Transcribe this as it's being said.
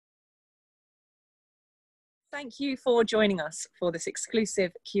Thank you for joining us for this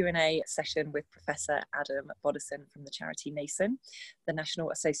exclusive Q&A session with Professor Adam Boddison from the charity nasen, the National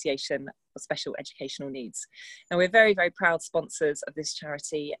Association for Special Educational Needs. Now, we're very, very proud sponsors of this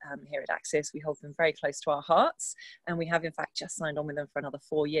charity here at Axcis. We hold them very close to our hearts, and we have in fact just signed on with them for another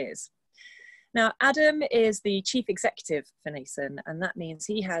 4 years. Now, Adam is the Chief Executive for nasen, and that means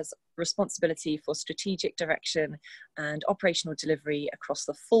he has responsibility for strategic direction and operational delivery across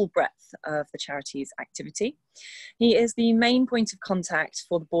the full breadth of the charity's activity. He is the main point of contact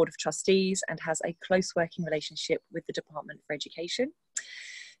for the Board of Trustees and has a close working relationship with the Department for Education.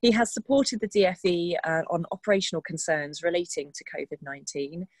 He has supported the DFE on operational concerns relating to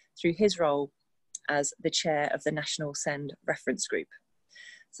COVID-19 through his role as the chair of the National SEND Reference Group.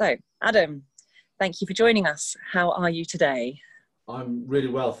 So, Adam, thank you for joining us. How are you today? I'm really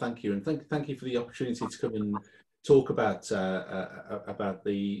well, thank you, and thank you for the opportunity to come and talk about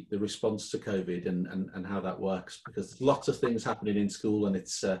the response to COVID and how that works, because there's lots of things happening in school, and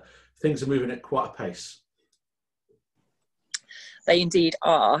it's things are moving at quite a pace. They indeed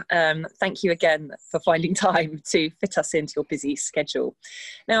are. Thank you again for finding time to fit us into your busy schedule.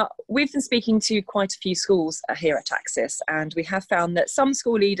 Now, we've been speaking to quite a few schools here at Axcis, and we have found that some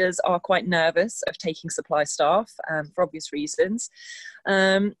school leaders are quite nervous of taking supply staff for obvious reasons.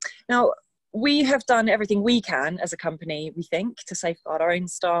 Now, we have done everything we can as a company, we think, to safeguard our own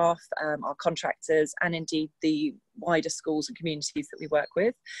staff, our contractors, and indeed the wider schools and communities that we work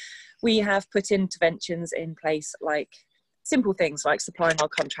with. We have put interventions in place like simple things like supplying our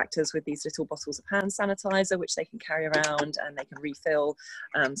contractors with these little bottles of hand sanitizer, which they can carry around and they can refill,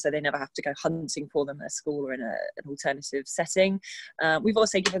 so they never have to go hunting for them at a school or in an alternative setting. We've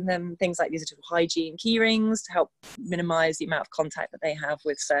also given them things like these little hygiene key rings to help minimise the amount of contact that they have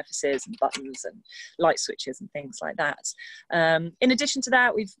with surfaces and buttons and light switches and things like that. In addition to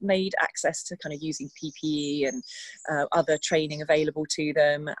that, we've made access to kind of using PPE and other training available to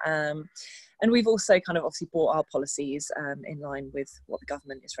them. And we've also kind of obviously brought our policies in line with what the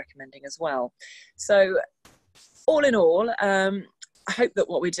government is recommending as well. So all in all, I hope that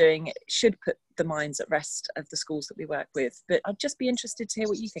what we're doing should put the minds at rest of the schools that we work with. But I'd just be interested to hear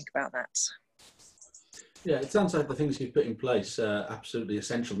what you think about that. Yeah, it sounds like the things you've put in place are absolutely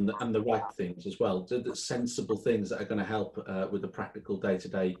essential, and the right things as well. The sensible things that are going to help with the practical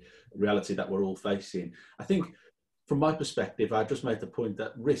day-to-day reality that we're all facing. I think, from my perspective, I just made the point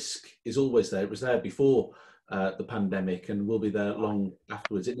that risk is always there. It was there before the pandemic and will be there long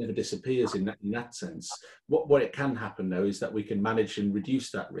afterwards. It never disappears in that sense. What it can happen, though, is that we can manage and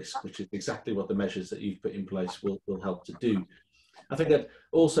reduce that risk, which is exactly what the measures that you've put in place will help to do. I think I'd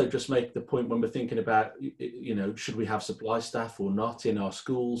also just make the point when we're thinking about, you know, should we have supply staff or not in our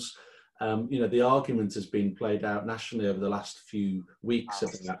schools? You know, the argument has been played out nationally over the last few weeks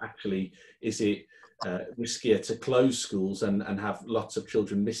about actually, is it riskier to close schools and have lots of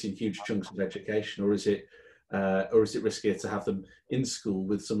children missing huge chunks of education, or is it riskier to have them in school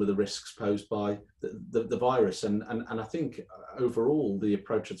with some of the risks posed by the virus? And I think overall the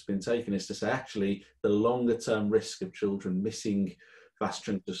approach that's been taken is to say actually the longer term risk of children missing vast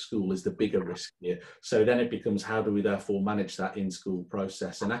chunks of school is the bigger risk here. So then it becomes, how do we therefore manage that in school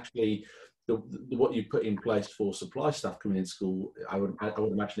process? And actually what you put in place for supply staff coming in school, I would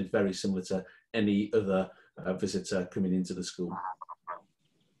imagine is very similar to any other visitor coming into the school.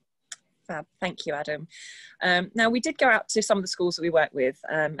 Fab. Thank you, Adam. Now, we did go out to some of the schools that we work with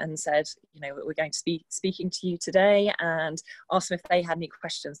and said, you know, we're going to be speaking to you today, and asked them if they had any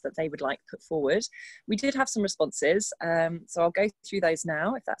questions that they would like put forward. We did have some responses, so I'll go through those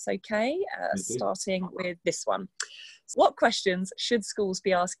now, if that's okay, starting with this one. So what questions should schools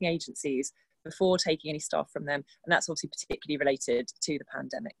be asking agencies before taking any staff from them? And that's obviously particularly related to the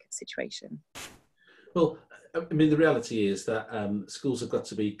pandemic situation. Well, I mean, the reality is that schools have got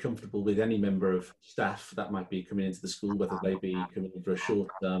to be comfortable with any member of staff that might be coming into the school, whether they be coming in for a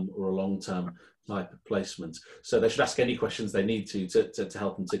short-term or a long-term type of placement. So they should ask any questions they need to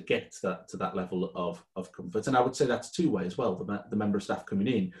help them to get to that level of comfort. And I would say that's two-way as well. The member of staff coming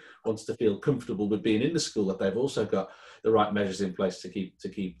in wants to feel comfortable with being in the school, that they've also got the right measures in place to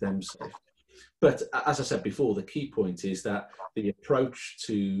keep them safe. But as I said before, the key point is that the approach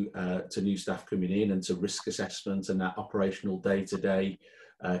to new staff coming in and to risk assessment and that operational day-to-day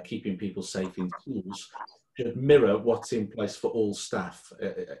keeping people safe in schools should mirror what's in place for all staff.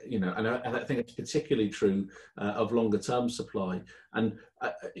 You know, and I think it's particularly true of longer-term supply. And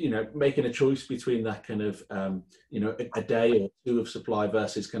you know, making a choice between that kind of you know, a day or two of supply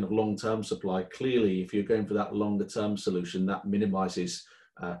versus kind of long-term supply. Clearly, if you're going for that longer-term solution, that minimises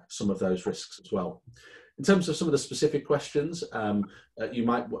some of those risks as well. In terms of some of the specific questions,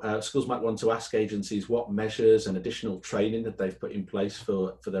 schools might want to ask agencies what measures and additional training that they've put in place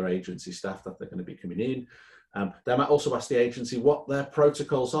for their agency staff that they're going to be coming in. They might also ask the agency what their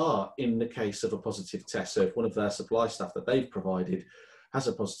protocols are in the case of a positive test. So if one of their supply staff that they've provided has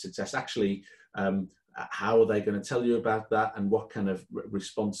a positive test, actually, how are they going to tell you about that, and what kind of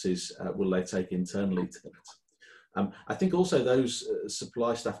responses will they take internally to that? I think also those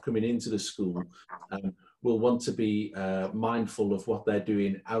supply staff coming into the school will want to be mindful of what they're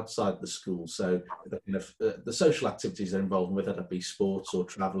doing outside the school. So the social activities they're involved in, whether that be sports or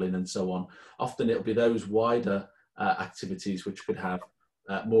travelling and so on, often it'll be those wider activities which could have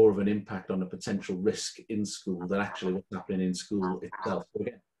more of an impact on a potential risk in school than actually what's happening in school itself. So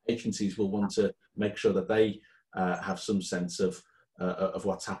again, agencies will want to make sure that they have some sense of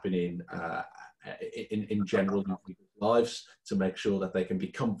what's happening in general in people's lives, to make sure that they can be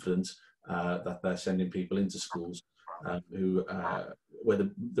confident that they're sending people into schools where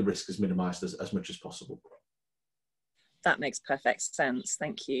the risk is minimised as much as possible. That makes perfect sense.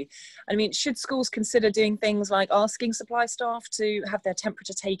 Thank you. I mean, should schools consider doing things like asking supply staff to have their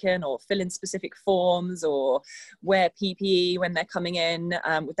temperature taken, or fill in specific forms, or wear PPE when they're coming in?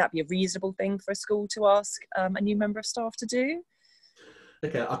 Would that be a reasonable thing for a school to ask a new member of staff to do?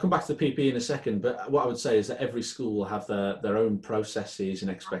 Okay, I'll come back to the PPE in a second, but what I would say is that every school will have their own processes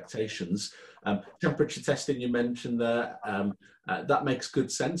and expectations. Temperature testing you mentioned there, that makes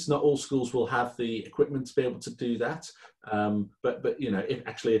good sense. Not all schools will have the equipment to be able to do that, but you know,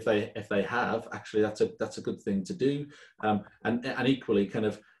 if they have, actually that's a good thing to do. And equally, kind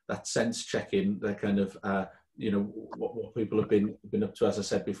of that sense checking, the kind of you know, what people have been up to, as I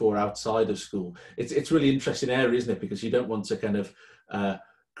said before, outside of school. It's really interesting area, isn't it? Because you don't want to kind of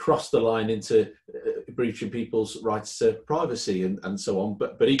cross the line into breaching people's rights to privacy and so on.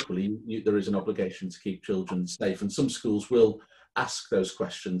 But equally, there is an obligation to keep children safe, and some schools will ask those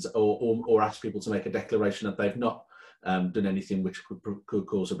questions or ask people to make a declaration that they've not done anything which could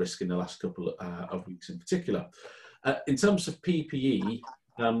cause a risk in the last couple of weeks in particular. In terms of PPE,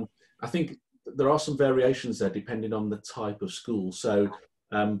 I think there are some variations there depending on the type of school. So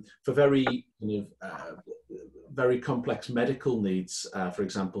for very very complex medical needs, for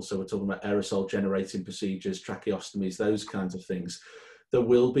example, so we're talking about aerosol generating procedures, tracheostomies, those kinds of things, there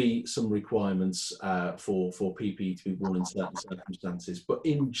will be some requirements for PPE to be worn in certain circumstances. But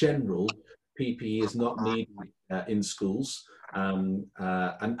in general, PPE is not needed in schools. And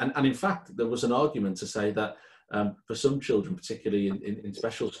in fact, there was an argument to say that for some children, particularly in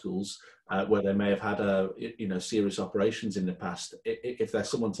special schools, where they may have had serious operations in the past, if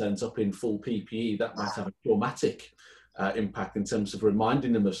someone turns up in full PPE, that might have a traumatic impact in terms of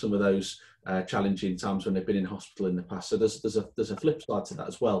reminding them of some of those challenging times when they've been in hospital in the past. So there's a flip side to that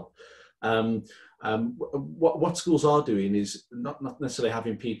as well. What schools are doing is not necessarily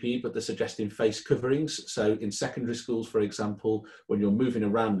having PPE, but they're suggesting face coverings. So in secondary schools, for example, when you're moving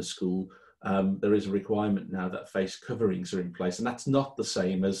around the school, there is a requirement now that face coverings are in place, and that's not the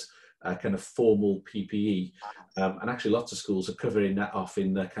same as kind of formal PPE. And actually lots of schools are covering that off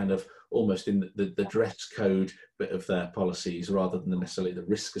in the kind of almost in the dress code bit of their policies, rather than necessarily the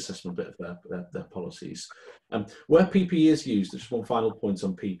risk assessment bit of their policies. Where PPE is used, just one final point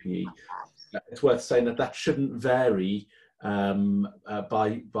on PPE, it's worth saying that shouldn't vary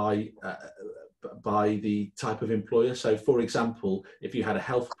by the type of employer. So for example, if you had a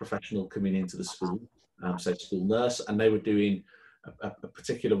health professional coming into the school, say school nurse, and they were doing a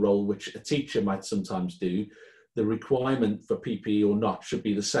particular role which a teacher might sometimes do, the requirement for PPE or not should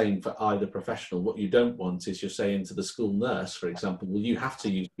be the same for either professional. What you don't want is you're saying to the school nurse, for example, well, you have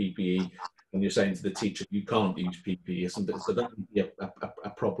to use PPE, and you're saying to the teacher, you can't use PPE. So that would be a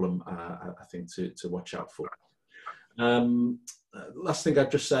problem, I think, to watch out for. Last thing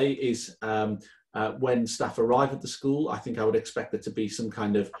I'd just say is when staff arrive at the school, I think I would expect there to be some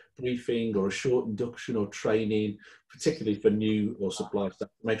kind of briefing or a short induction or training, particularly for new or supply staff, to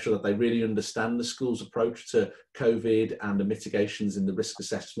make sure that they really understand the school's approach to COVID and the mitigations in the risk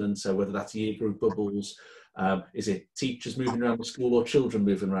assessment. So whether that's year group bubbles, is it teachers moving around the school or children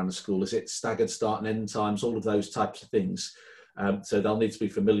moving around the school? Is it staggered start and end times? All of those types of things. So they'll need to be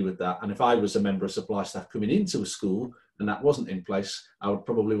familiar with that. And if I was a member of supply staff coming into a school and that wasn't in place, I would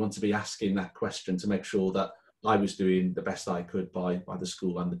probably want to be asking that question to make sure that I was doing the best I could by the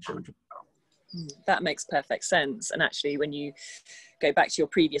school and the children. That makes perfect sense. And actually, when you go back to your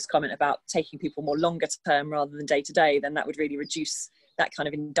previous comment about taking people more longer term rather than day to day, then that would really reduce that kind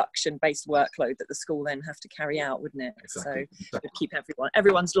of induction-based workload that the school then have to carry out, wouldn't it? Exactly. So it would keep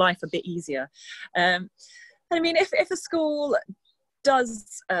everyone's life a bit easier. I mean, if a school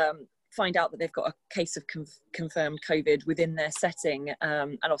does find out that they've got a case of confirmed COVID within their setting,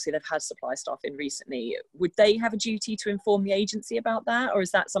 and obviously they've had supply staff in recently, would they have a duty to inform the agency about that, or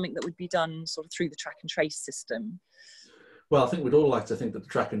is that something that would be done sort of through the track and trace system? Well, I think we'd all like to think that the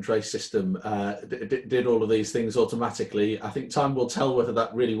track and trace system did all of these things automatically. I think time will tell whether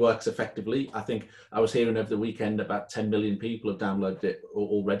that really works effectively. I think I was hearing over the weekend about 10 million people have downloaded it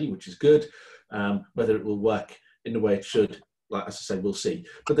already, which is good. Whether it will work in the way it should, like as I say, we'll see.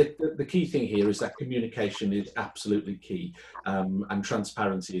 But the key thing here is that communication is absolutely key, and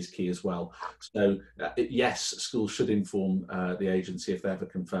transparency is key as well. So yes, schools should inform the agency if they have a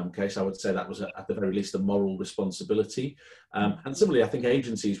confirmed case. I would say that was at the very least a moral responsibility. And similarly, I think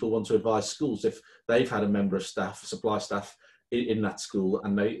agencies will want to advise schools if they've had a member of staff, supply staff, in that school,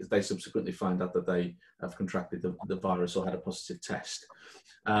 and they subsequently find out that they have contracted the virus or had a positive test.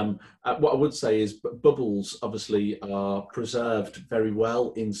 What I would say is bubbles obviously are preserved very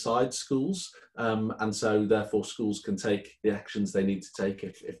well inside schools, and so therefore schools can take the actions they need to take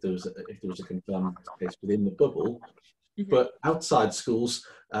if there was a confirmed case within the bubble. But outside schools,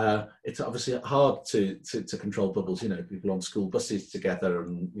 it's obviously hard to control bubbles. You know, people on school buses together,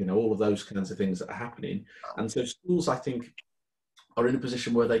 and you know all of those kinds of things that are happening. And so schools, I think, are in a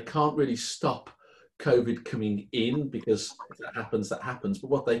position where they can't really stop COVID coming in, because if that happens, that happens. But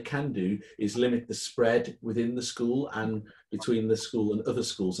what they can do is limit the spread within the school and between the school and other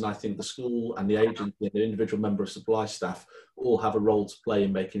schools. And I think the school and the agency and the individual member of supply staff all have a role to play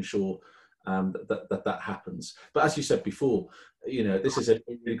in making sure that happens. But as you said before, you know, this is a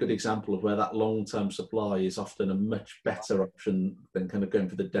really good example of where that long-term supply is often a much better option than kind of going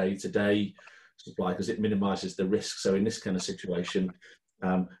for the day-to-day supply, because it minimises the risk. So in this kind of situation,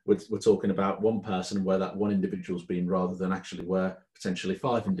 we're talking about one person where that one individual's been, rather than actually where potentially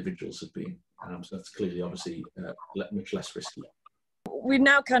 5 individuals have been. So that's clearly obviously much less risky. We're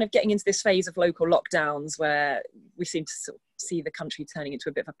now kind of getting into this phase of local lockdowns where we seem to sort of see the country turning into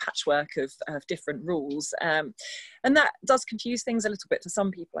a bit of a patchwork of different rules. And that does confuse things a little bit for some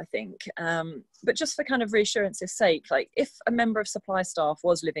people, I think. But just for kind of reassurance's sake, like if a member of supply staff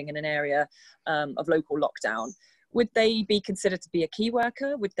was living in an area of local lockdown, would they be considered to be a key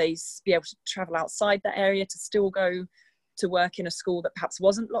worker? Would they be able to travel outside that area to still go to work in a school that perhaps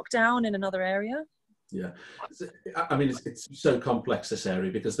wasn't locked down in another area? Yeah, I mean, it's so complex, this area,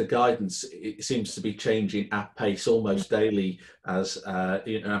 because the guidance, it seems to be changing at pace almost daily. As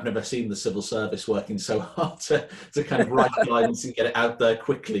you know, I've never seen the civil service working so hard to kind of write guidance and get it out there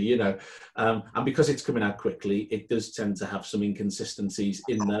quickly, you know. And because it's coming out quickly, it does tend to have some inconsistencies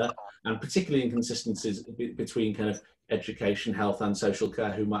in there, and particularly inconsistencies between kind of education, health and social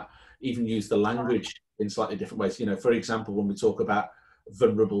care, who might even use the language in slightly different ways. You know, for example, when we talk about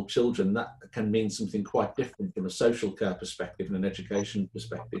vulnerable children, that can mean something quite different from a social care perspective and an education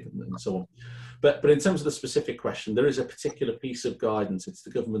perspective, and so on. But in terms of the specific question, there is a particular piece of guidance. It's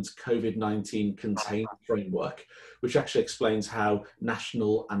the government's COVID-19 containment framework, which actually explains how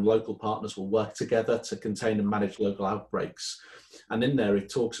national and local partners will work together to contain and manage local outbreaks. And in there,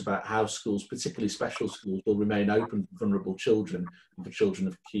 it talks about how schools, particularly special schools, will remain open for vulnerable children and for children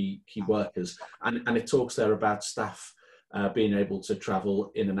of key workers. And it talks there about staff being able to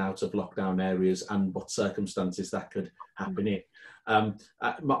travel in and out of lockdown areas and what circumstances that could happen in.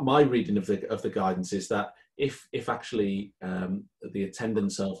 My reading of the guidance is that if actually the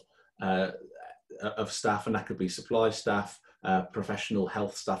attendance of staff, and that could be supply staff, professional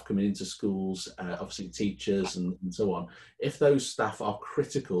health staff coming into schools, obviously teachers and so on, if those staff are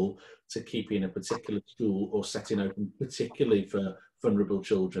critical to keeping a particular school or setting open, particularly for vulnerable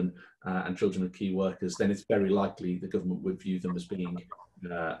children and children of key workers, then it's very likely the government would view them as being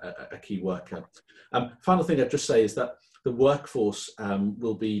a key worker. Final thing I'd just say is that the workforce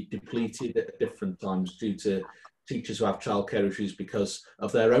will be depleted at different times due to teachers who have childcare issues because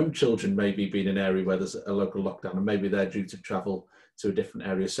of their own children maybe being in an area where there's a local lockdown, and maybe they're due to travel to a different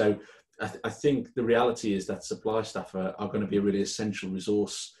area. So I think the reality is that supply staff are going to be a really essential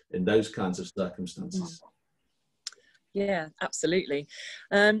resource in those kinds of circumstances. Yeah, absolutely.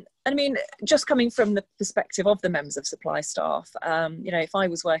 And I mean, just coming from the perspective of the members of supply staff, you know, if I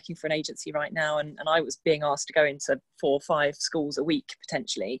was working for an agency right now and I was being asked to go into 4 or 5 schools a week,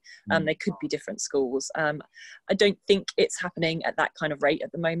 potentially, they could be different schools. I don't think it's happening at that kind of rate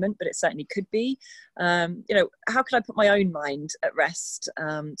at the moment, but it certainly could be. You know, how could I put my own mind at rest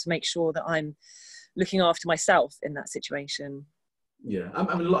to make sure that I'm looking after myself in that situation? Yeah,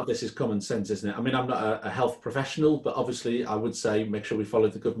 I mean, a lot of this is common sense, isn't it? I mean, I'm not a health professional, but obviously I would say make sure we follow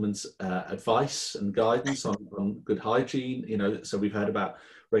the government's advice and guidance on good hygiene. You know, so we've heard about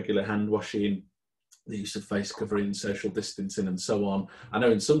regular hand washing, the use of face covering, social distancing and so on. I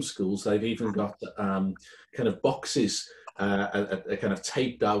know in some schools they've even got kind of boxes kind of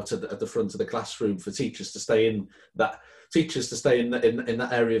taped out at the front of the classroom for teachers to stay in that in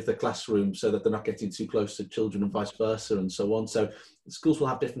that area of the classroom so that they're not getting too close to children and vice versa and so on. So schools will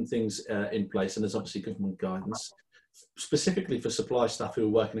have different things in place, and there's obviously government guidance. Specifically for supply staff who are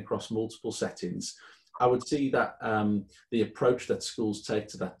working across multiple settings, I would see that the approach that schools take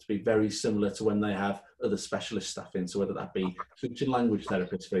to that to be very similar to when they have other specialist staff in. So whether that be speech and language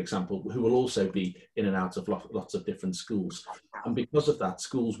therapists, for example, who will also be in and out of lots of different schools. And because of that,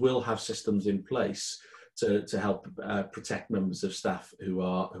 schools will have systems in place to help protect members of staff who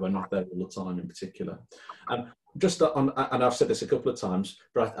are not there all the time in particular. Just on, and I've said this a couple of times,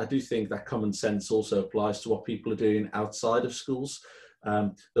 but I do think that common sense also applies to what people are doing outside of schools.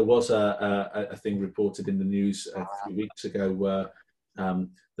 There was a thing reported in the news a few weeks ago where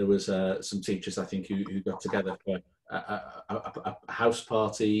there was some teachers, I think, who got together for a house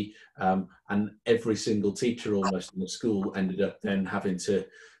party, and every single teacher almost in the school ended up then having to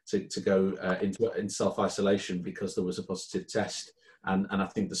go into self-isolation because there was a positive test. And I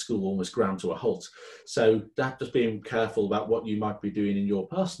think the school almost ground to a halt. So that just being careful about what you might be doing in your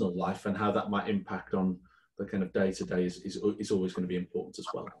personal life and how that might impact on the kind of day-to-day is always going to be important as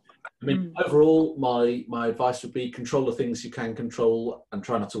well. I mean, overall, my advice would be control the things you can control and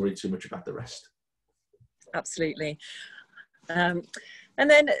try not to worry too much about the rest. Absolutely. And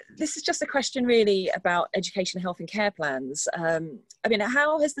then this is just a question really about education, health and care plans. I mean,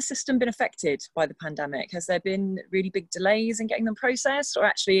 how has the system been affected by the pandemic? Has there been really big delays in getting them processed, or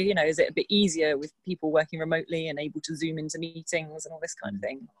actually, you know, is it a bit easier with people working remotely and able to Zoom into meetings and all this kind of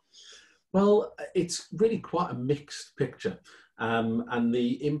thing? Well, it's really quite a mixed picture. And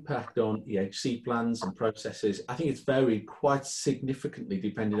the impact on EHC plans and processes, I think it's varied quite significantly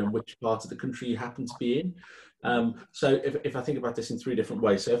depending on which part of the country you happen to be in. So if I think about this in three different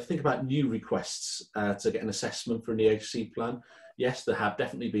ways, so if I think about new requests to get an assessment for an EHC plan, yes, there have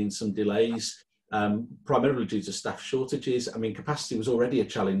definitely been some delays, primarily due to staff shortages. I mean, capacity was already a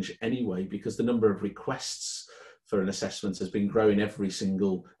challenge anyway, because the number of requests for an assessment has been growing every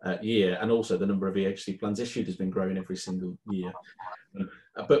single year, and also the number of EHC plans issued has been growing every single year.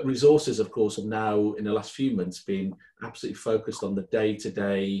 But resources, of course, have now, in the last few months, been absolutely focused on the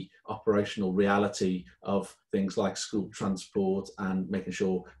day-to-day operational reality of things like school transport and making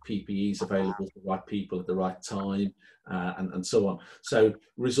sure PPE is available to the right people at the right time, and so on. So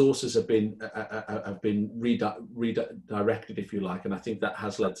resources have been redirected, if you like, and I think that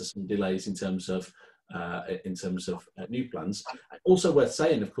has led to some delays in terms of new plans. Also worth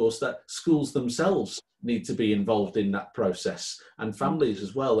saying, of course, that schools themselves need to be involved in that process, and families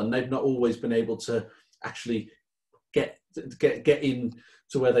as well, and they've not always been able to actually get in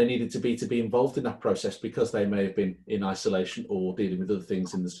to where they needed to be involved in that process because they may have been in isolation or dealing with other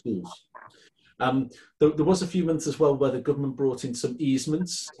things in the schools. There was a few months as well where the government brought in some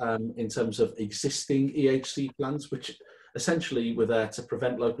easements in terms of existing EHC plans, which essentially were there to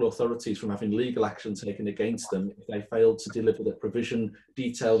prevent local authorities from having legal action taken against them if they failed to deliver the provision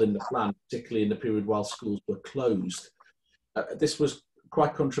detailed in the plan, particularly in the period while schools were closed. This was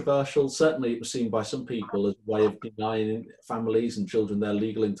quite controversial. Certainly it was seen by some people as a way of denying families and children their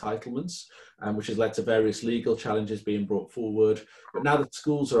legal entitlements, which has led to various legal challenges being brought forward. But now that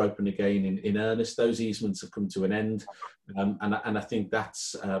schools are open again in earnest, those easements have come to an end. And I think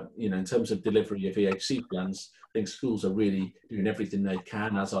that's, you know, in terms of delivery of EHC plans, I think schools are really doing everything they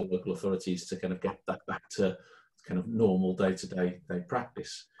can, as are local authorities, to kind of get that back to kind of normal day-to-day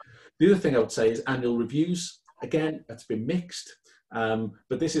practice. The other thing I would say is annual reviews. Again, that's been mixed.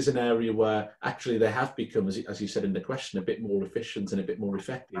 But this is an area where actually they have become, as you said in the question, a bit more efficient and a bit more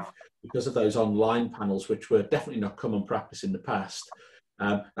effective because of those online panels, which were definitely not common practice in the past.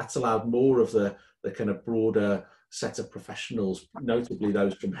 That's allowed more of the kind of broader set of professionals, notably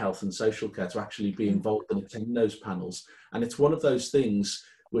those from health and social care, to actually be involved and attend those panels. And it's one of those things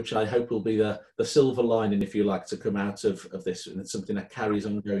which I hope will be the silver lining, if you like, to come out of this. And it's something that carries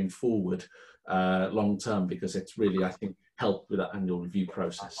on going forward long term, because it's really, I think, helped with that annual review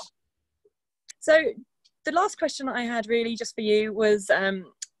process. So the last question I had really just for you was,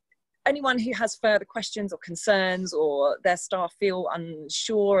 anyone who has further questions or concerns, or their staff feel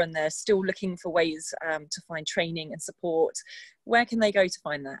unsure and they're still looking for ways to find training and support, where can they go to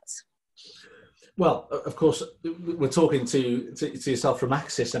find that? Well, of course, we're talking to yourself from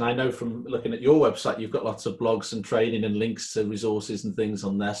Axcis, and I know from looking at your website, you've got lots of blogs and training and links to resources and things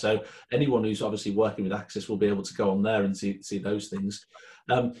on there. So anyone who's obviously working with Axcis will be able to go on there and see those things.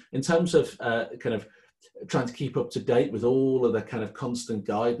 In terms of kind of trying to keep up to date with all of the kind of constant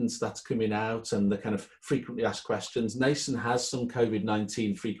guidance that's coming out and the kind of frequently asked questions. Nasen has some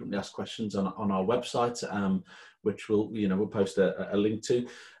COVID-19 frequently asked questions on our website, which we'll post a link to.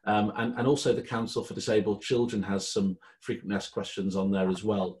 And also the Council for Disabled Children has some frequently asked questions on there as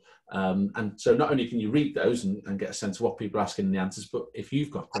well. And so not only can you read those and get a sense of what people are asking and the answers, but if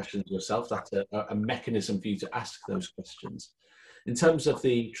you've got questions yourself, that's a mechanism for you to ask those questions. In terms of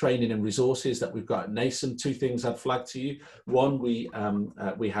the training and resources that we've got at Nasen, two things I'd flag to you. One, we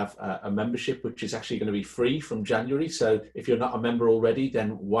have a membership which is actually going to be free from January. So if you're not a member already,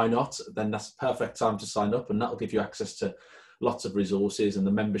 then why not? Then that's the perfect time to sign up, and that'll give you access to lots of resources and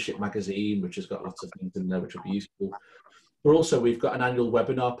the membership magazine, which has got lots of things in there which will be useful. But also we've got an annual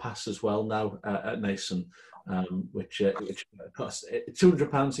webinar pass as well now at Nasen, which costs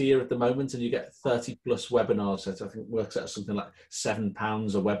 £200 a year at the moment, and you get 30 plus webinars. So I think works out something like £7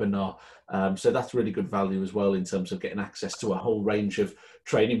 a webinar. So that's really good value as well in terms of getting access to a whole range of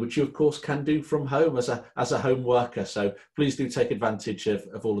training, which you of course can do from home as a home worker. So please do take advantage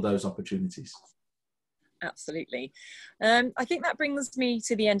of all of those opportunities. Absolutely. I think that brings me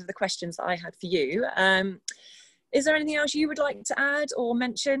to the end of the questions that I had for you. Is there anything else you would like to add or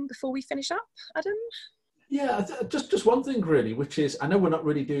mention before we finish up, Adam? Yeah, just one thing really, which is, I know we're not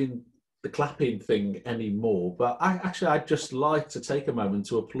really doing the clapping thing anymore, but I'd just like to take a moment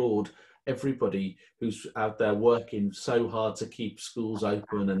to applaud everybody who's out there working so hard to keep schools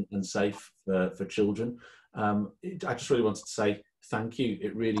open and safe for children. I just really wanted to say thank you.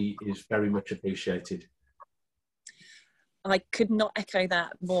 It really is very much appreciated. I could not echo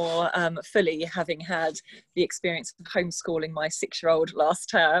that more fully, having had the experience of homeschooling my 6-year-old last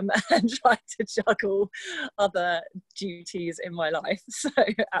term and trying to juggle other duties in my life. So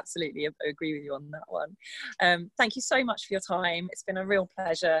absolutely agree with you on that one. Thank you so much for your time. It's been a real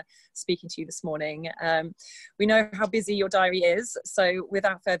pleasure speaking to you this morning. We know how busy your diary is, so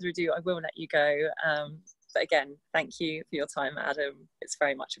without further ado, I will let you go. But again, thank you for your time, Adam. It's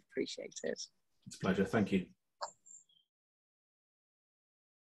very much appreciated. It's a pleasure. Thank you.